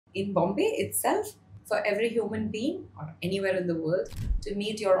in Bombay itself, for every human being or anywhere in the world, to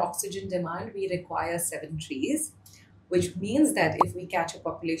meet your oxygen demand, we require 7 trees, which means that if we catch a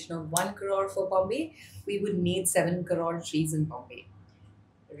population of 1 crore for Bombay, we would need 7 crore trees in Bombay.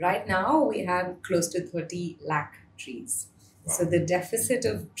 Right now, we have close to 30 lakh trees. So Wow. the deficit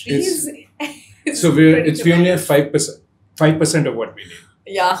of It's trees is so pretty we only have tremendous. 5% of what we need.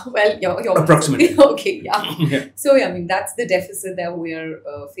 Yeah, well, you're Approximately. okay, yeah. Yeah. So, yeah, I mean, that's the deficit that we're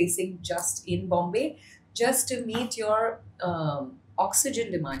facing just in Bombay, just to meet your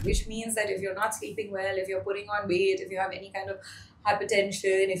oxygen demand, which means that if you're not sleeping well, if you're putting on weight, if you have any kind of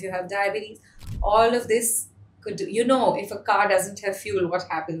hypertension, if you have diabetes, all of this could, if a car doesn't have fuel, what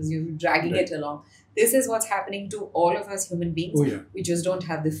happens? You're dragging Right. it along. This is what's happening to all of us human beings. Oh yeah. We just don't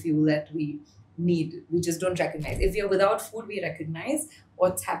have the fuel that we need. We just don't recognize. If we are without food, we recognize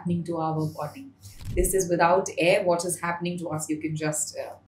what's happening to our body. This is without air, what is happening to us. You can just